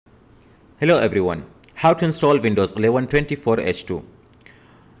Hello everyone, how to install Windows 11 24H2.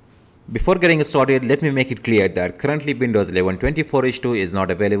 Before getting started, let me make it clear that currently Windows 11 24H2 is not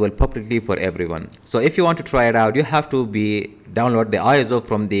available publicly for everyone. So if you want to try it out, you have to download the ISO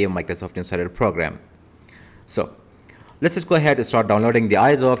from the Microsoft Insider program. So let's just go ahead and start downloading the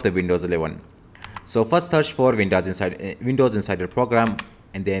ISO of the Windows 11. So first search for Windows Insider program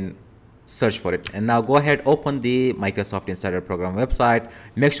and then search for it, and now go ahead, open the Microsoft Insider program website.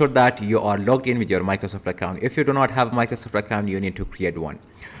 Make sure that you are logged in with your Microsoft account. If you do not have a Microsoft account, you need to create one.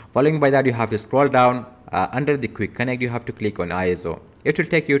 Following by that, you have to scroll down under the quick connect. You have to click on ISO. It will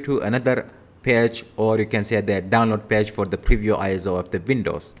take you to another page, or you can say the download page for the preview ISO of the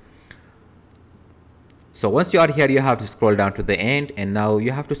Windows. So once you are here, you have to scroll down to the end, and now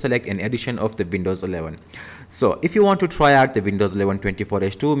you have to select an edition of the Windows 11. So if you want to try out the Windows 11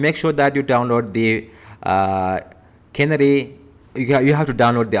 24H2, make sure that you download the Canary. You have to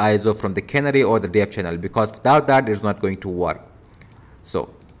download the ISO from the Canary or the dev channel, because without that it's not going to work.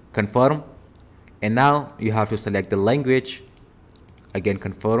 So confirm, and now you have to select the language. Again,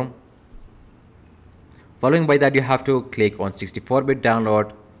 confirm. Following by that, you have to click on 64-bit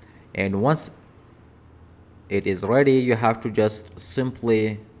download, and once it is ready, you have to just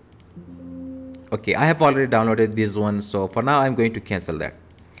simply, okay, I have already downloaded this one, so for now I'm going to cancel that.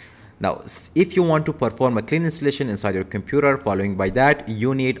 Now if you want to perform a clean installation inside your computer, following by that,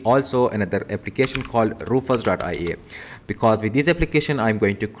 you need also another application called Rufus.ia, because with this application I'm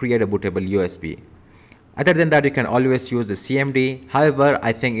going to create a bootable USB. Other than that, you can always use the CMD. However,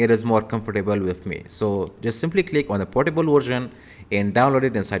 I think it is more comfortable with me, so just simply click on the portable version and download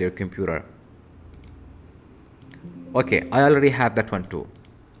it inside your computer. Okay, I already have that one too.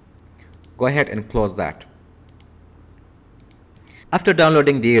 Go ahead and close that. After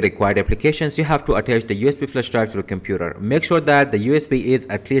downloading the required applications, you have to attach the USB flash drive to your computer. Make sure that the USB is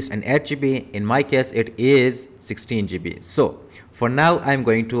at least an 8 GB. In my case, it is 16 GB. So for now, I'm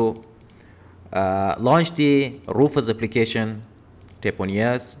going to launch the Rufus application. Tap on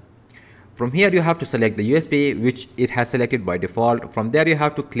yes. From here, you have to select the USB, which it has selected by default. From there, you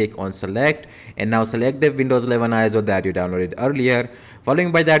have to click on select, and now select the Windows 11 ISO that you downloaded earlier.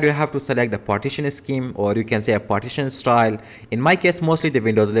 Following by that, you have to select the partition scheme, or you can say a partition style. In my case, mostly the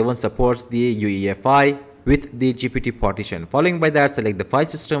Windows 11 supports the UEFI with the GPT partition. Following by that, select the file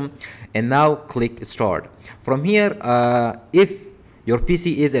system, and now click start. From here, if your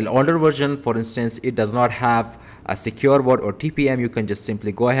PC is an older version, for instance, it does not have a secure boot or TPM, you can just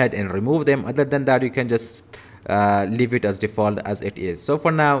simply go ahead and remove them. Other than that, you can just leave it as default as it is. So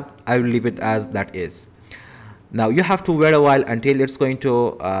for now, I will leave it as that is. Now you have to wait a while until it's going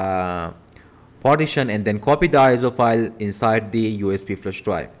to partition and then copy the ISO file inside the USB flash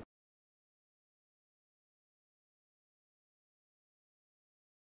drive.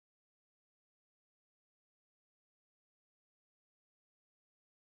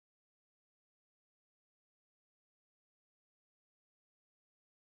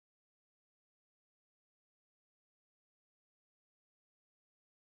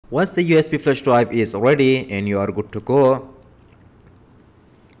 Once the USB flash drive is ready and you are good to go,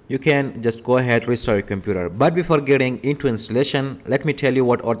 you can just go ahead, restart your computer. But before getting into installation, let me tell you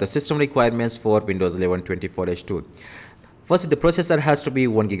what are the system requirements for Windows 11 24H2. First, the processor has to be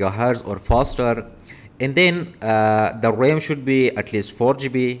 1 GHz or faster, and then the RAM should be at least 4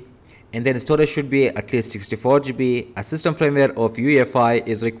 GB, and then storage should be at least 64 GB. A system firmware of UEFI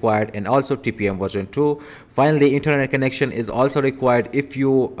is required, and also TPM version 2. Finally, internet connection is also required if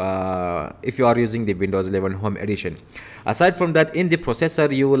you are using the Windows 11 Home Edition. Aside from that, in the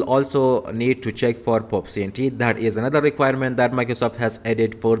processor, you will also need to check for POPCNT. That is another requirement that Microsoft has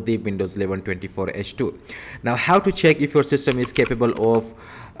added for the Windows 11 24H2. Now, how to check if your system is capable of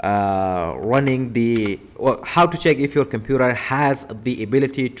how to check if your computer has the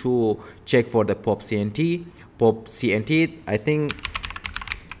ability to check for the POPCNT. I think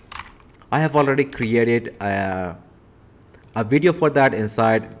I have already created a video for that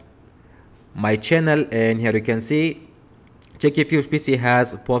inside my channel, and here you can see, check if your PC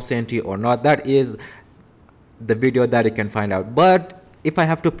has POPCNT or not. That is the video that you can find out. But if I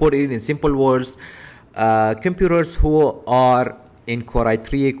have to put it in simple words, computers who are in Core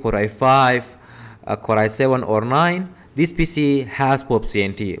i3, Core i5, Core i7 or 9, this PC has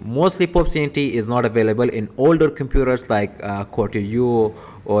POPCNT. Mostly POPCNT is not available in older computers like Core 2U,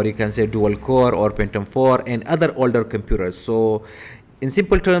 or you can say dual core or Pentium 4 and other older computers. So in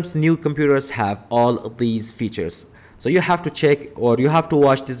simple terms, new computers have all of these features. So you have to check, or you have to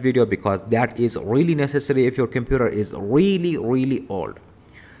watch this video, because that is really necessary if your computer is really old.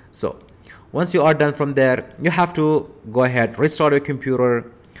 So once you are done from there, you have to go ahead, restart your computer,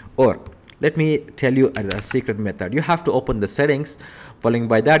 or let me tell you a secret method. You have to open the settings. Following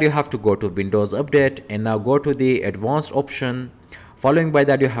by that, you have to go to Windows Update, and now go to the advanced option. Following by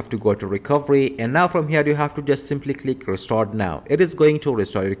that, you have to go to recovery, and now from here you have to just simply click restore now. It is going to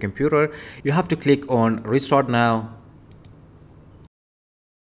restore your computer. You have to click on restore now.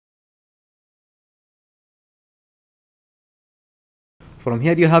 From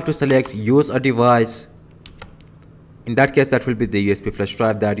here you have to select use a device. In that case, that will be the USB flash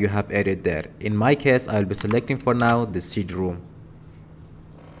drive that you have added there. In my case, I will be selecting for now the CD-ROM.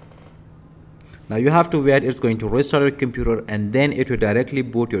 Now you have to wait. It's going to restart your computer, and then it will directly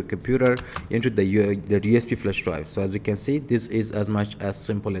boot your computer into the USB flash drive. So as you can see, this is as much as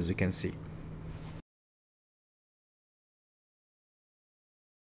simple as you can see.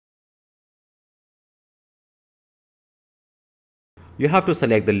 You have to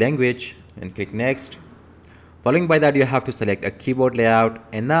select the language and click next. Following by that, you have to select a keyboard layout,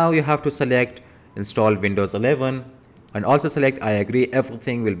 and now you have to select install Windows 11, and also select I agree.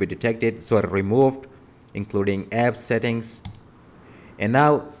 Everything will be detected, so removed, including apps settings. And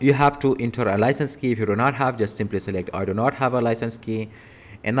now you have to enter a license key. If you do not have, just simply select I do not have a license key,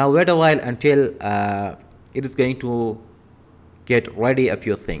 and now wait a while until it is going to get ready a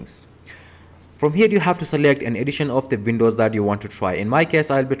few things. From here you have to select an edition of the Windows that you want to try. In my case,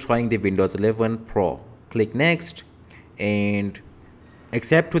 I'll be trying the Windows 11 Pro. Click next and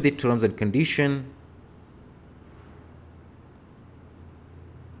accept to the terms and condition.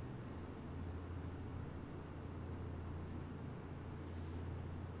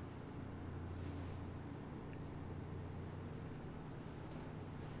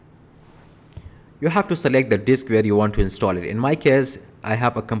 You have to select the disk where you want to install it. In my case, I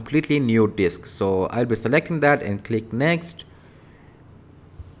have a completely new disk, so I'll be selecting that and click next.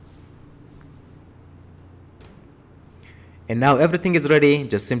 And now everything is ready.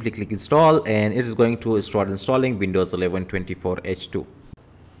 Just simply click install, and it is going to start installing Windows 11 24H2.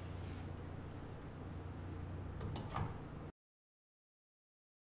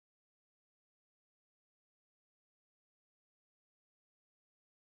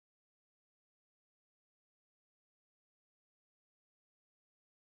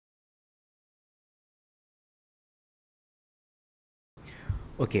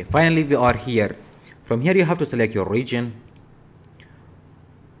 Okay, finally we are here. From here you have to select your region,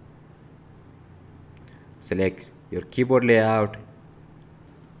 select your keyboard layout,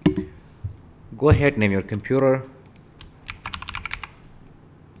 go ahead, name your computer,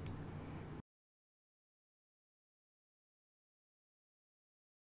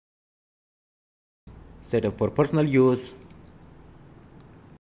 set up for personal use.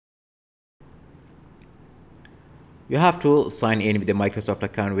 You have to sign in with the Microsoft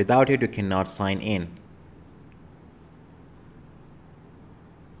account. Without it, you cannot sign in.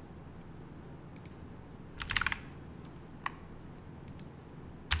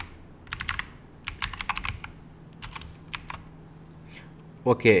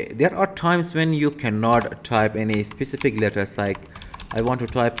 Okay, there are times when you cannot type any specific letters, like I want to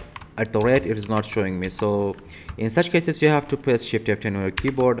type @ it is not showing me. So in such cases, you have to press Shift F10 on your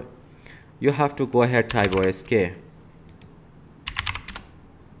keyboard. You have to go ahead, type OSK.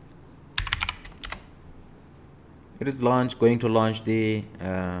 It is going to launch the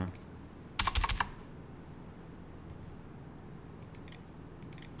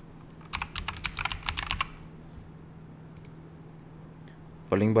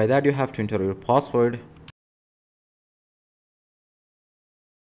following by that, you have to enter your password.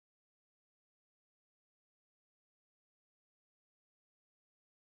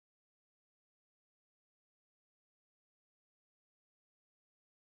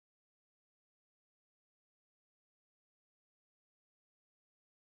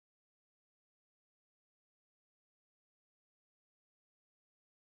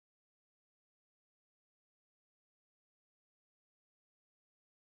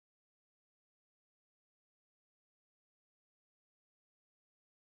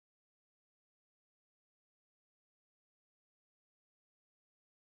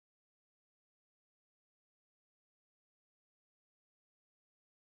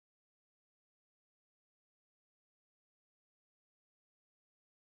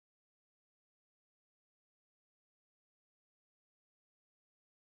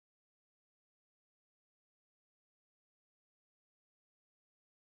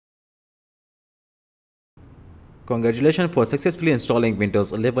 Congratulations for successfully installing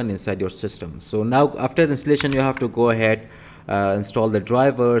Windows 11 inside your system. So now after installation, you have to go ahead, install the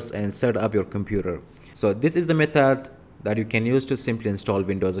drivers and set up your computer. So this is the method that you can use to simply install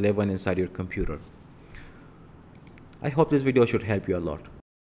Windows 11 inside your computer. I hope this video should help you a lot.